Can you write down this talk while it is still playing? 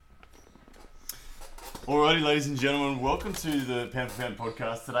Alrighty, ladies and gentlemen, welcome to the Pound for Pound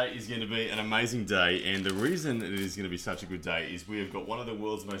podcast. Today is going to be an amazing day, and the reason it is going to be such a good day is we have got one of the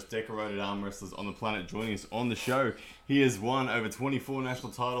world's most decorated arm wrestlers on the planet joining us on the show. He has won over 24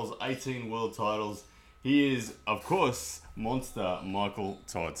 national titles, 18 world titles. He is, of course, Monster Michael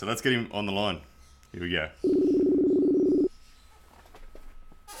Todd. So let's get him on the line. Here we go.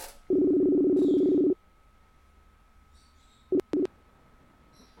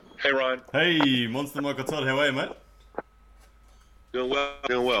 Hey, Ryan. Hey, Monster Michael Todd. How are you, mate? Doing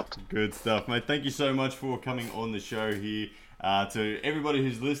well. Good stuff, mate. Thank you so much for coming on the show here. To everybody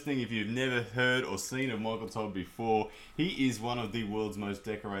who's listening, if you've never heard or seen of Michael Todd before, he is one of the world's most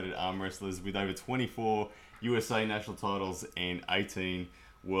decorated arm wrestlers with over 24 USA national titles and 18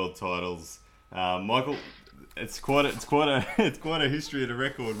 world titles. Michael, it's quite a history and a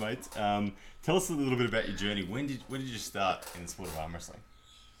record, mate. Tell us a little bit about your journey. When did you start in the sport of arm wrestling?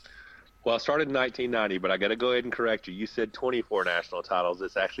 Well, I started in 1990, but I got to go ahead and correct you. You said 24 national titles.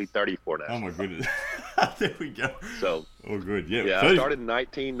 It's actually 34 national. Oh my goodness! There we go. So, oh, good. Yeah. Yeah, I started in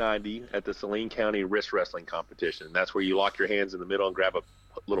 1990 at the Saline County wrist wrestling competition. That's where you lock your hands in the middle and grab a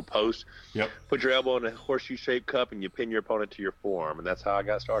little post. Yep. Put your elbow in a horseshoe-shaped cup and you pin your opponent to your forearm, and that's how I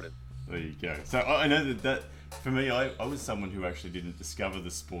got started. There you go. So I know that for me, I was someone who actually didn't discover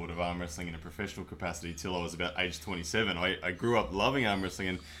the sport of arm wrestling in a professional capacity till I was about age 27. I grew up loving arm wrestling,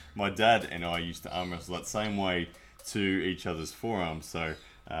 and my dad and I used to arm wrestle that same way to each other's forearms. So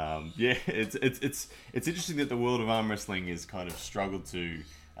it's interesting that the world of arm wrestling has kind of struggled to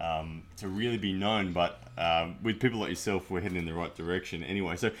really be known, but with people like yourself, we're heading in the right direction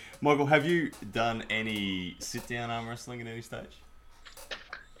anyway. So, Michael, have you done any sit-down arm wrestling at any stage?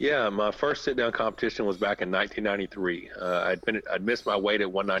 Yeah, my first sit-down competition was back in 1993. I'd missed my weight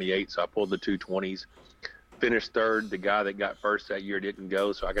at 198, so I pulled the 220s. Finished third. The guy that got first that year didn't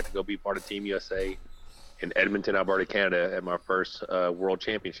go, so I got to go be part of Team USA in Edmonton, Alberta, Canada at my first World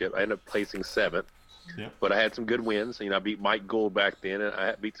Championship. I ended up placing seventh, but I had some good wins. I beat Mike Gould back then, and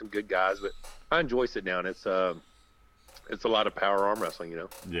I beat some good guys. But I enjoy sit-down. It's a lot of power arm wrestling,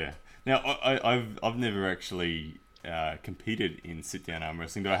 Yeah. Now, I've never actually competed in sit-down arm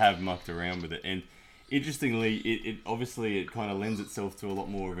wrestling, but I have mucked around with it, and interestingly, it obviously kind of lends itself to a lot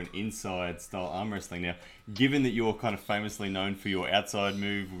more of an inside style arm wrestling. Now, given that you're kind of famously known for your outside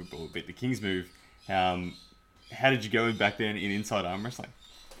move or the King's move, how did you go back then in inside arm wrestling?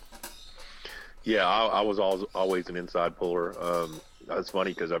 Yeah, I was always an inside puller. That's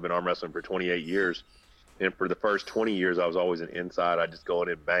funny because I've been arm wrestling for 28 years, and for the first 20 years, I was always an inside. I just go in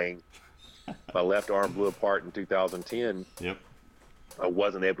and bang. My left arm blew apart in 2010. Yep. I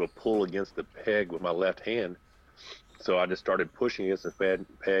wasn't able to pull against the peg with my left hand, so I just started pushing against the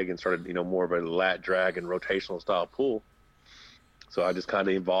peg and started, more of a lat drag and rotational style pull. So I just kind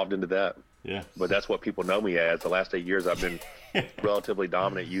of evolved into that. Yeah. But that's what people know me as. The last 8 years, I've been relatively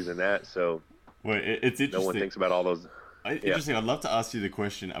dominant using that. So well, it's interesting. No one thinks about all those. Interesting. I'd love to ask you the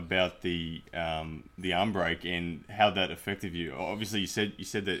question about the arm break and how that affected you. Obviously, you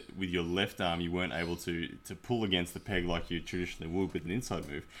said that with your left arm you weren't able to pull against the peg like you traditionally would with an inside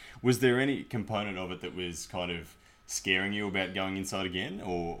move. Was there any component of it that was kind of scaring you about going inside again,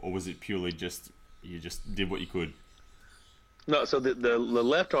 or was it purely just you just did what you could? No, so the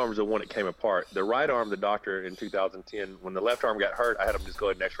left arm is the one that came apart. The right arm, the doctor in 2010, when the left arm got hurt, I had him just go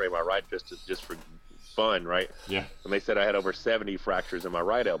ahead and X-ray my right just for fun, right? Yeah. And they said I had over 70 fractures in my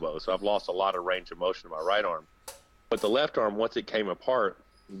right elbow, so I've lost a lot of range of motion in my right arm. But the left arm, once it came apart,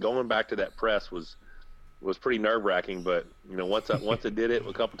 going back to that press was pretty nerve-wracking. But once I did it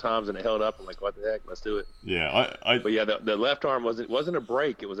a couple times and it held up, I'm like, what the heck? Let's do it. Yeah. But yeah, the left arm wasn't a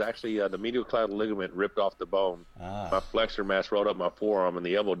break. It was actually the medial collateral ligament ripped off the bone. My flexor mass rolled up my forearm, and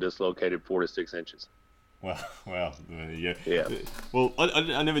the elbow dislocated 4 to 6 inches. Wow. Yeah. Well,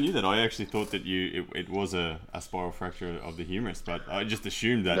 I never knew that. I actually thought that it was a spiral fracture of the humerus, but I just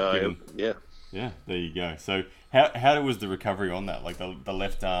assumed that. No, yeah. There you go. So how was the recovery on that? Like the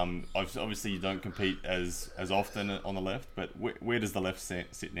left arm. Obviously, you don't compete as often on the left, but where does the left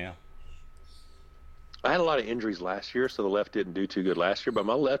sit now? I had a lot of injuries last year, so the left didn't do too good last year. But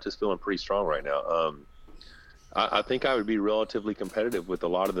my left is feeling pretty strong right now. I think I would be relatively competitive with a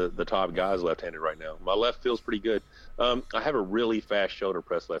lot of the top guys left-handed right now. My left feels pretty good. I have a really fast shoulder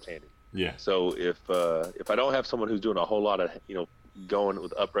press left-handed. Yeah. So if I don't have someone who's doing a whole lot of going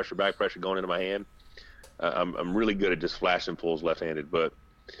with up pressure, back pressure going into my hand, I'm really good at just flashing pulls left-handed. But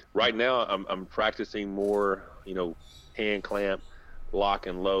right now I'm practicing more hand clamp, lock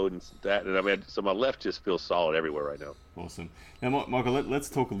and load and that. And I mean, so my left just feels solid everywhere right now. Awesome. Now, Michael, let's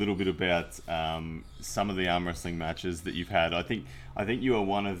talk a little bit about some of the arm wrestling matches that you've had. I think you are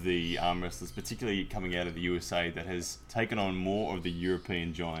one of the arm wrestlers, particularly coming out of the USA, that has taken on more of the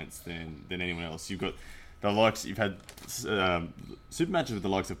European giants than anyone else. You've got the likes. You've had super matches with the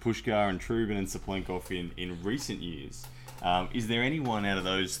likes of Pushkar and Trubin and Saplenkov in recent years. Is there anyone out of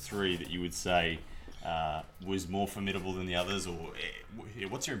those three that you would say was more formidable than the others, or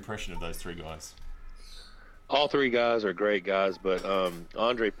what's your impression of those three guys? All three guys are great guys, but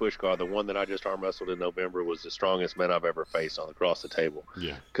Andre Pushkar, the one that I just arm wrestled in November, was the strongest man I've ever faced across the table.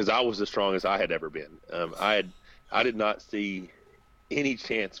 Yeah, because I was the strongest I had ever been. I did not see any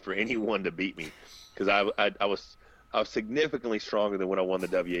chance for anyone to beat me, because I was significantly stronger than when I won the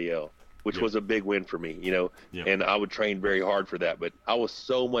WAL, which was a big win for me, And I would train very hard for that, but I was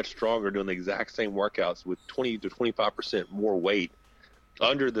so much stronger doing the exact same workouts with 20 to 25% more weight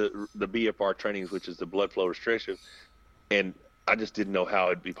under the BFR trainings, which is the blood flow restriction, and I just didn't know how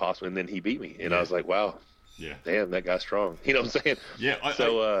it'd be possible. And then he beat me, and I was like, "Wow, damn, that guy's strong." You know what I'm saying? Yeah.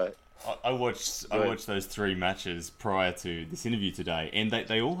 I watched those three matches prior to this interview today, and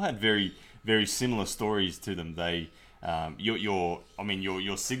they all had very, very similar stories to them. They your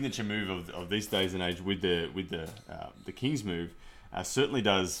signature move of these days and age with the King's move certainly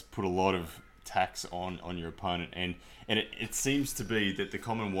does put a lot of tax on your opponent, and it seems to be that the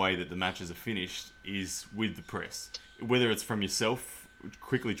common way that the matches are finished is with the press, whether it's from yourself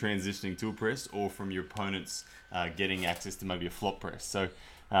quickly transitioning to a press or from your opponents getting access to maybe a flop press. So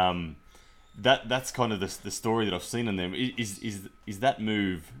that's kind of the story that I've seen in them. Is that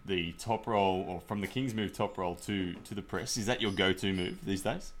move the top roll, or from the King's move top roll to the press? Is that your go-to move these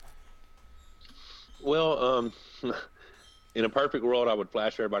days? Well, in a perfect world, I would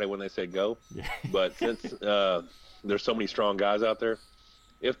flash everybody when they said go. Yeah. But since there's so many strong guys out there,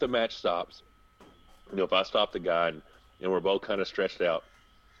 if the match stops, if I stop the guy and we're both kind of stretched out,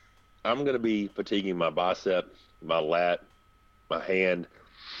 I'm going to be fatiguing my bicep, my lat, my hand.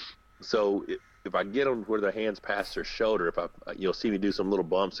 So if I get them where their hands past their shoulder, you'll see me do some little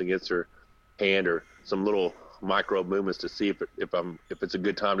bumps against their hand or some little micro movements to see if it's a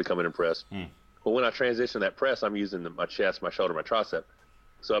good time to come in and press. But when I transition that press, I'm using my chest, my shoulder, my tricep.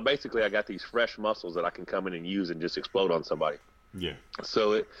 So basically, I got these fresh muscles that I can come in and use and just explode on somebody. Yeah.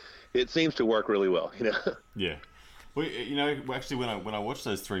 So it seems to work really well, Yeah. Well, actually, when I watched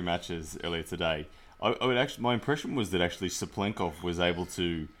those three matches earlier today, my impression was that actually Saplenkov was able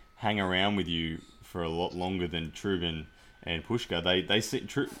to hang around with you for a lot longer than Trubin and Pushkar.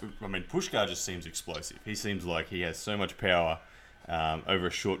 Pushkar just seems explosive. He seems like he has so much power over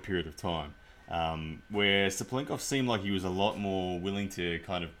a short period of time. Where Saplenkov seemed like he was a lot more willing to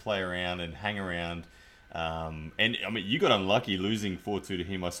kind of play around and hang around. And you got unlucky losing 4-2 to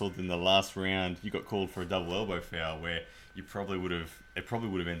him. I saw that in the last round you got called for a double elbow foul where it probably would have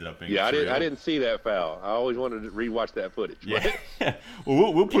ended up being. Yeah, I didn't see that foul. I always wanted to rewatch that footage. Yeah.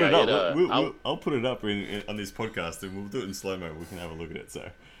 Well, we'll put it up. I'll put it up on this podcast, and we'll do it in slow mo. We can have a look at it. So.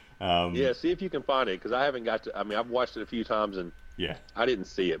 See if you can find it, because I haven't got to. I've watched it a few times and I didn't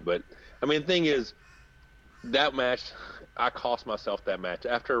see it, but. The thing is, that match, I cost myself that match.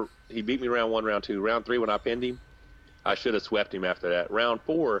 After he beat me round 1, round 2, round 3 when I pinned him, I should have swept him after that. Round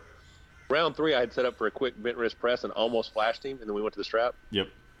 3, I had set up for a quick bent wrist press and almost flashed him, and then we went to the strap. Yep.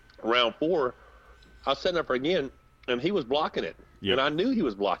 Round 4, I was setting up for again, and he was blocking it. Yep. And I knew he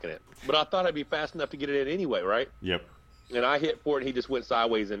was blocking it, but I thought I'd be fast enough to get it in anyway, right? Yep. And I hit for it, and he just went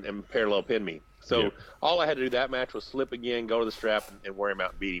sideways and parallel pinned me. So all I had to do that match was slip again, go to the strap, and wear him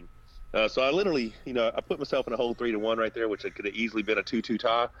out and beat him. So I literally, I put myself in a hole 3-1 right there, which it could have easily been a 2-2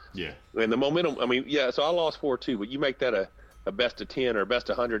 tie. Yeah. And the momentum, so I lost 4-2, but you make that a best of 10 or a best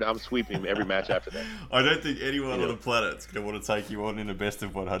of 100, I'm sweeping him every match after that. I don't think anyone on the planet's going to want to take you on in a best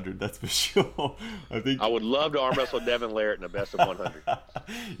of 100, that's for sure. I would love to arm wrestle Devin Larratt in a best of 100.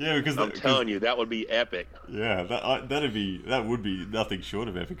 Yeah, because I'm telling you, that would be epic. Yeah, that would be nothing short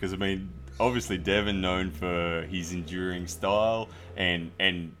of epic, because obviously Devin known for his enduring style, and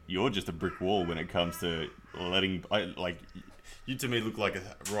you're just a brick wall when it comes to you to me look like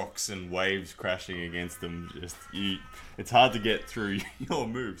rocks and waves crashing against them. It's hard to get through your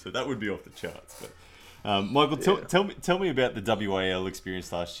move, so that would be off the charts. But Michael, tell me about the WAL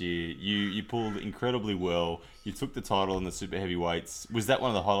experience last year. You pulled incredibly well. You took the title in the super heavyweights. Was that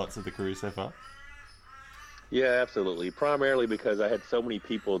one of the highlights of the career so far? Yeah, absolutely. Primarily because I had so many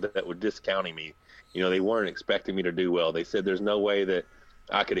people that were discounting me. They weren't expecting me to do well. They said there's no way that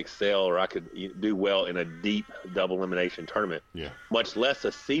I could excel or I could do well in a deep double elimination tournament. Yeah. Much less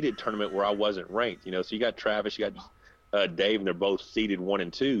a seeded tournament where I wasn't ranked. So you got Travis, you got Dave, and they're both seeded 1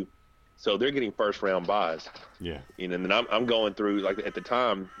 and 2, so they're getting first round buys. Yeah. And then I'm going through, like, at the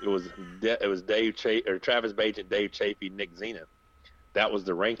time it was Travis Bajent, Dave Chafee, Nick Zena. That was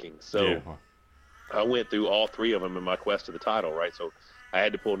the ranking. So Yeah. I went through all 3 of them in my quest to the title, right? So I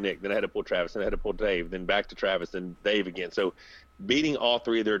had to pull Nick, then I had to pull Travis, then I had to pull Dave, then back to Travis, then Dave again. So beating all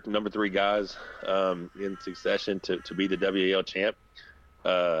 3 of their number 3 guys in succession to be the WAL champ,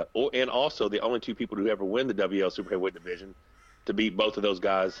 and also the only 2 people who ever win the WL Super Heavyweight division, to beat both of those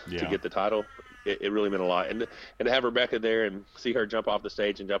guys to get the title, it really meant a lot. And to have Rebecca there and see her jump off the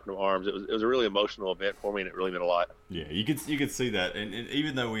stage and jump in her arms, it was a really emotional event for me, and it really meant a lot. Yeah, you could see that, and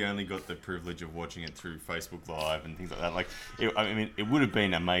even though we only got the privilege of watching it through Facebook Live and things like that, it would have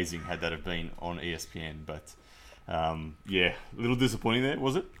been amazing had that have been on ESPN. But yeah, a little disappointing there,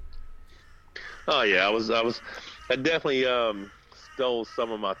 was it? Oh yeah, I definitely stole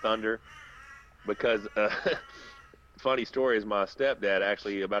some of my thunder, because funny story is, my stepdad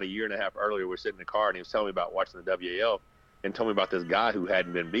actually about a year and a half earlier, we're sitting in the car and he was telling me about watching the WAL and told me about this guy who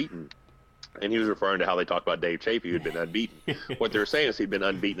hadn't been beaten. And he was referring to how they talked about Dave Chafee, who had been unbeaten. What they were saying is he'd been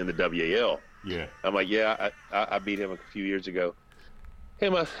unbeaten in the WAL. Yeah. I'm like, yeah, I beat him a few years ago. Hey,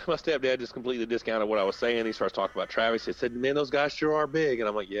 my stepdad just completely discounted what I was saying. He starts talking about Travis. He said, man, those guys sure are big. And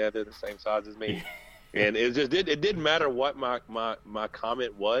I'm like, yeah, they're the same size as me. And it didn't matter what my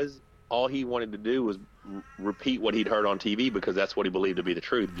comment was. All he wanted to do was repeat what he'd heard on TV, because that's what he believed to be the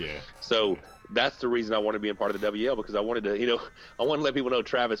truth. Yeah. So that's the reason I wanted to be a part of the WL, because I wanted to, I want to let people know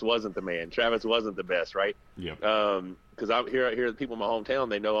Travis wasn't the man. Travis wasn't the best, right? Yeah. Because I hear the people in my hometown,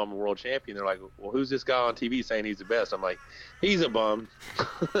 they know I'm a world champion. They're like, well, who's this guy on TV saying he's the best? I'm like, he's a bum.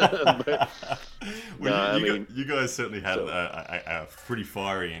 You guys certainly had a pretty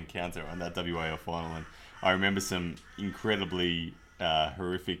fiery encounter on that WAL final, and I remember some incredibly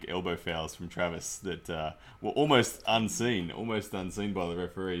horrific elbow fouls from Travis that were almost unseen by the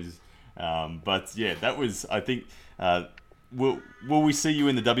referees. But yeah, that was, I think, will we see you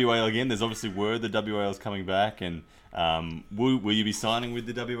in the WAL again? There's obviously word the WAL's coming back, and will you be signing with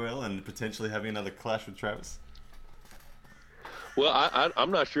the WAL and potentially having another clash with Travis? Well, I'm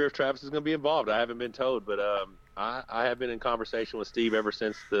not sure if Travis is going to be involved. I haven't been told, but I have been in conversation with Steve ever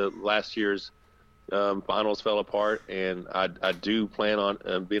since the last year's finals fell apart, and I do plan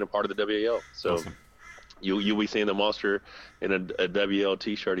on being a part of the WAL. So awesome. You'll be seeing the monster in a WL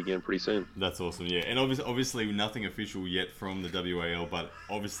T-shirt again pretty soon. That's awesome, yeah. And obviously nothing official yet from the WAL, but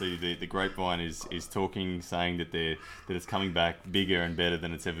obviously the grapevine is talking, saying that it's coming back bigger and better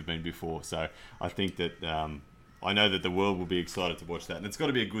than it's ever been before. So I think that I know that the world will be excited to watch that, and it's got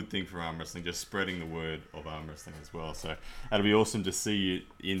to be a good thing for arm wrestling, just spreading the word of arm wrestling as well. So that'll be awesome to see you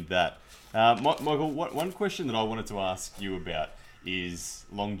in that. Michael, one question that I wanted to ask you about is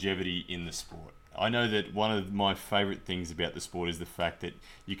longevity in the sport. I know that one of my favourite things about the sport is the fact that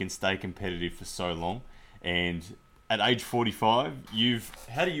you can stay competitive for so long, and at age 45,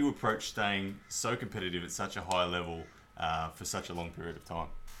 how do you approach staying so competitive at such a high level for such a long period of time?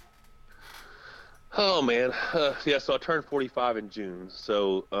 Oh, man. Yeah, so I turned 45 in June.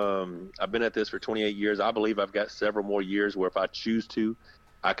 So I've been at this for 28 years. I believe I've got several more years where if I choose to,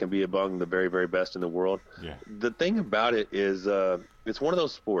 I can be among the very, very best in the world. Yeah. The thing about it is it's one of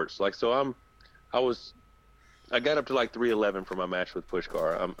those sports. Like, so I got up to like 311 for my match with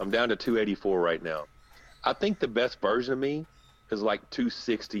Pushkar. I'm down to 284 right now. I think the best version of me is like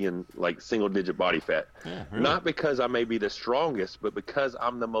 260 and like single-digit body fat. Yeah, really? Not because I may be the strongest, but because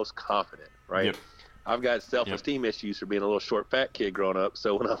I'm the most confident, right? Yep. I've got self-esteem issues for being a little short, fat kid growing up.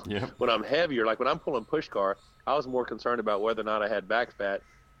 So when I'm heavier, like when I'm pulling Pushkar, I was more concerned about whether or not I had back fat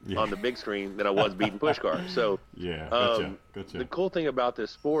on the big screen than I was beating Pushkar. So gotcha. The cool thing about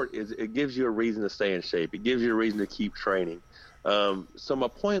this sport is it gives you a reason to stay in shape. It gives you a reason to keep training. So my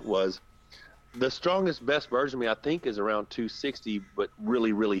point was, the strongest, best version of me, I think, is around 260, but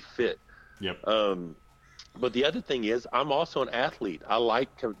really, really fit. Yep. But the other thing is, I'm also an athlete. I like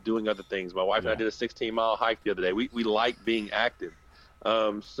doing other things. My wife and I did a 16-mile hike the other day. We like being active.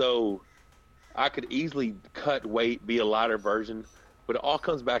 So I could easily cut weight, be a lighter version, but it all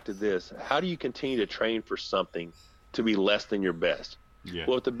comes back to this. How do you continue to train for something to be less than your best? Yeah.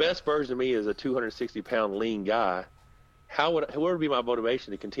 Well, if the best version of me is a 260-pound lean guy, what would be my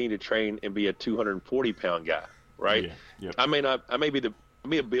motivation to continue to train and be a 240-pound guy, right? Yeah. Yep. I may be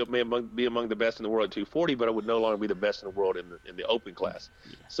among the best in the world at 240, but I would no longer be the best in the world in the open class.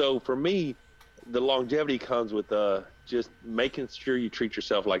 Yeah. So for me, the longevity comes with just making sure you treat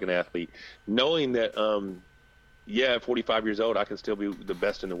yourself like an athlete, knowing that at 45 years old I can still be the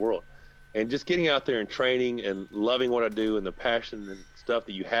best in the world. and just getting out there and training and loving what I do and the passion and stuff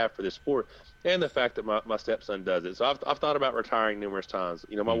that you have for this sport, and the fact that my stepson does it. So I've thought about retiring numerous times.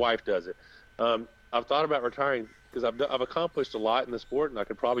 You know, my wife does it. I've thought about retiring because I've accomplished a lot in the sport, and I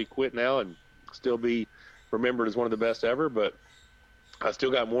could probably quit now and still be remembered as one of the best ever. But I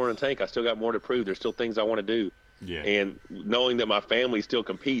still got more in the tank. I still got more to prove. There's still things I want to do. Yeah. And knowing that my family still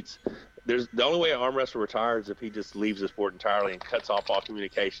competes, there's the only way an arm wrestler retires if he just leaves the sport entirely and cuts off all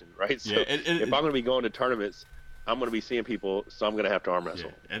communication, right? So if I'm going to be going to tournaments, I'm going to be seeing people, so I'm going to have to arm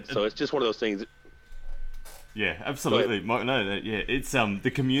wrestle. Yeah. So it's just one of those things. Yeah, absolutely. It's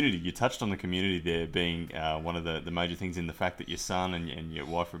the community. You touched on the community there being one of the major things in the fact that your son and your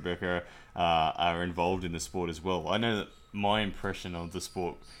wife Rebecca are involved in the sport as well. I know that my impression of the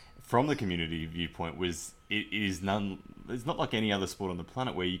sport from the community viewpoint was it's not like any other sport on the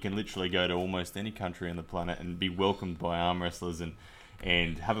planet where you can literally go to almost any country on the planet and be welcomed by arm wrestlers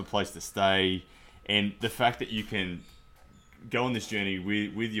and have a place to stay, and the fact that you can go on this journey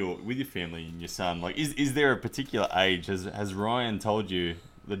with your family and your son. Like, is there a particular age? Has Ryan told you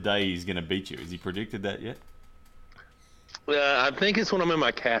the day he's going to beat you? Has he predicted that yet? I think it's when I'm in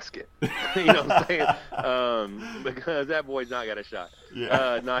my casket. You know what I'm saying? Because that boy's not got a shot.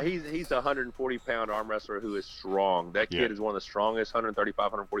 Yeah. No, he's a 140-pound arm wrestler who is strong. That kid is one of the strongest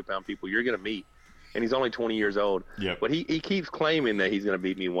 135, 140-pound people you're going to meet. And he's only 20 years old. Yep. But he keeps claiming that he's going to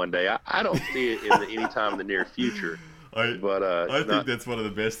beat me one day. I don't see it any time in the near future. I think that's one of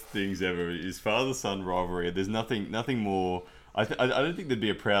the best things ever is father-son rivalry. There's nothing more. I don't think there'd be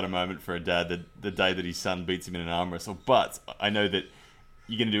a prouder moment for a dad the day that his son beats him in an arm wrestle. But I know that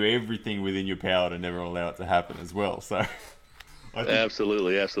you're going to do everything within your power to never allow it to happen as well. So,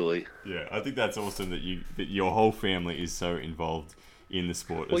 absolutely. Yeah, I think that's awesome that your whole family is so involved in the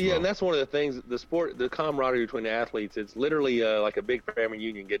sport. Well, and that's one of the things. The sport, the camaraderie between the athletes. It's literally like a big family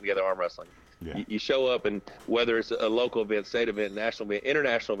union getting together arm wrestling. Yeah. You show up, and whether it's a local event, state event, national event,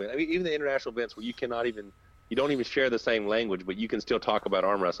 international event. I mean, even the international events where you don't even share the same language, but you can still talk about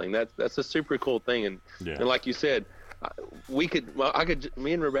arm wrestling. That's a super cool thing. And like you said, me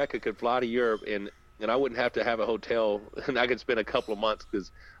and Rebecca could fly to Europe, and I wouldn't have to have a hotel, and I could spend a couple of months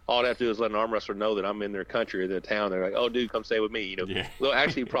because all I'd have to do is let an arm wrestler know that I'm in their country or their town. They're like, "Oh, dude, come stay with me." You know, they'll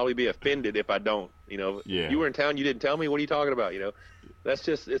actually probably be offended if I don't. You know, you were in town, you didn't tell me. What are you talking about? You know,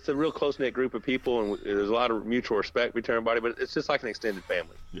 it's a real close knit group of people, and there's a lot of mutual respect between everybody. But it's just like an extended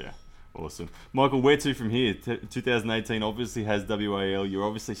family. Yeah. Awesome. Michael, where to from here? 2018 obviously has WAL. You're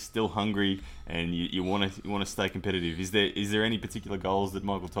obviously still hungry and you want to stay competitive. Is there any particular goals that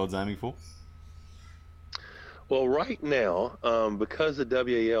Michael Todd's aiming for? Well, right now, because the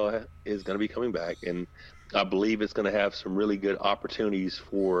WAL is going to be coming back, and I believe it's going to have some really good opportunities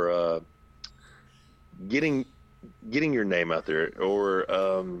for getting your name out there,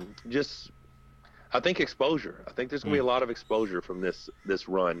 or just I think exposure. I think there's going to be a lot of exposure from this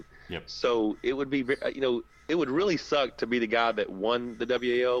run. Yep. So it would be, it would really suck to be the guy that won the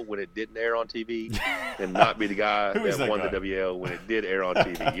WAL when it didn't air on TV, and not be the guy that won the WAL when it did air on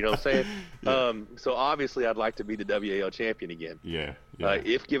TV. You know what I'm saying? So obviously, I'd like to be the WAL champion again. Yeah.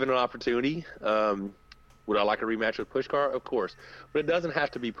 If given an opportunity, would I like a rematch with Pushkar? Of course, but it doesn't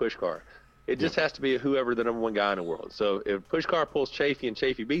have to be Pushkar. It just has to be whoever the number one guy in the world. So if Pushkar pulls Chafee and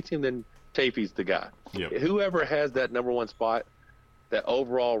Chafee beats him, then Chafee's the guy. Yep. Whoever has that number one spot, that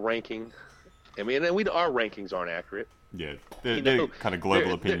overall ranking. I mean, and our rankings aren't accurate. Yeah, they're kind of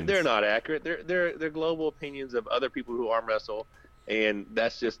global opinions. They're not accurate. They're global opinions of other people who arm wrestle, and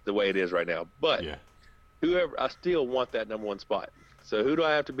that's just the way it is right now. But whoever, I still want that number one spot. So who do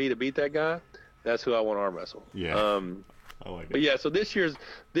I have to beat that guy? That's who I want to arm wrestle. Yeah. I like it. But yeah, so this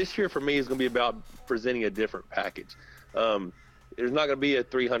year for me is going to be about presenting a different package. There's not going to be a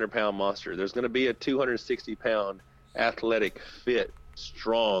 300-pound monster. There's going to be a 260-pound athletic, fit,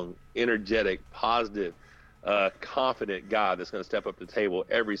 strong, energetic, positive, confident guy that's going to step up to the table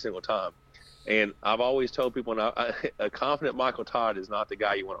every single time. And I've always told people, a confident Michael Todd is not the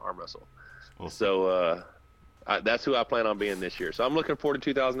guy you want to arm wrestle. Awesome. So that's who I plan on being this year. So I'm looking forward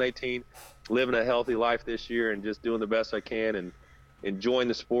to 2018, living a healthy life this year and just doing the best I can and enjoying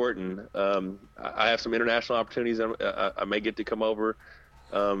the sport. And I have some international opportunities. I may get to come over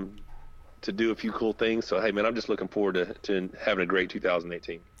to do a few cool things. So, hey, man, I'm just looking forward to having a great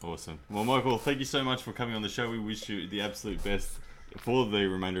 2018. Awesome. Well, Michael, thank you so much for coming on the show. We wish you the absolute best for the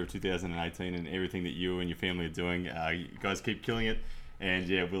remainder of 2018 and everything that you and your family are doing. You guys keep killing it. And,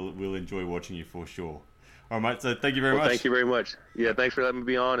 yeah, we'll enjoy watching you for sure. All right, mate. So thank you very much. Thank you very much. Yeah, thanks for letting me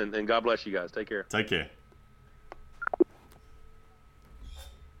be on, and God bless you guys. Take care. Take care.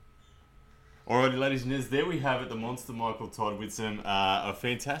 Alrighty, ladies and gents, there we have it, the monster Michael Todd with a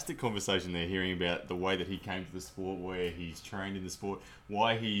fantastic conversation there, hearing about the way that he came to the sport, where he's trained in the sport,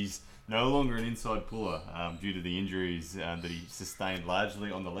 why he's no longer an inside puller due to the injuries that he sustained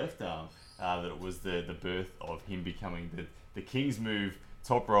largely on the left arm, that it was the birth of him becoming the King's Move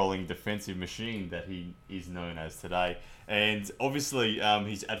top rolling defensive machine that he is known as today. And obviously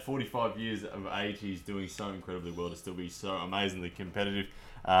he's at 45 years of age, he's doing so incredibly well to still be so amazingly competitive.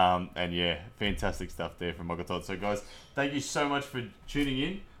 And yeah, fantastic stuff there from Michael Todd. So guys, thank you so much for tuning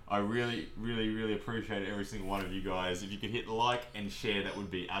in. I really, really, really appreciate every single one of you guys. If you could hit like and share, that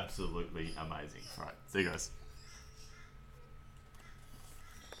would be absolutely amazing. All right, see you guys.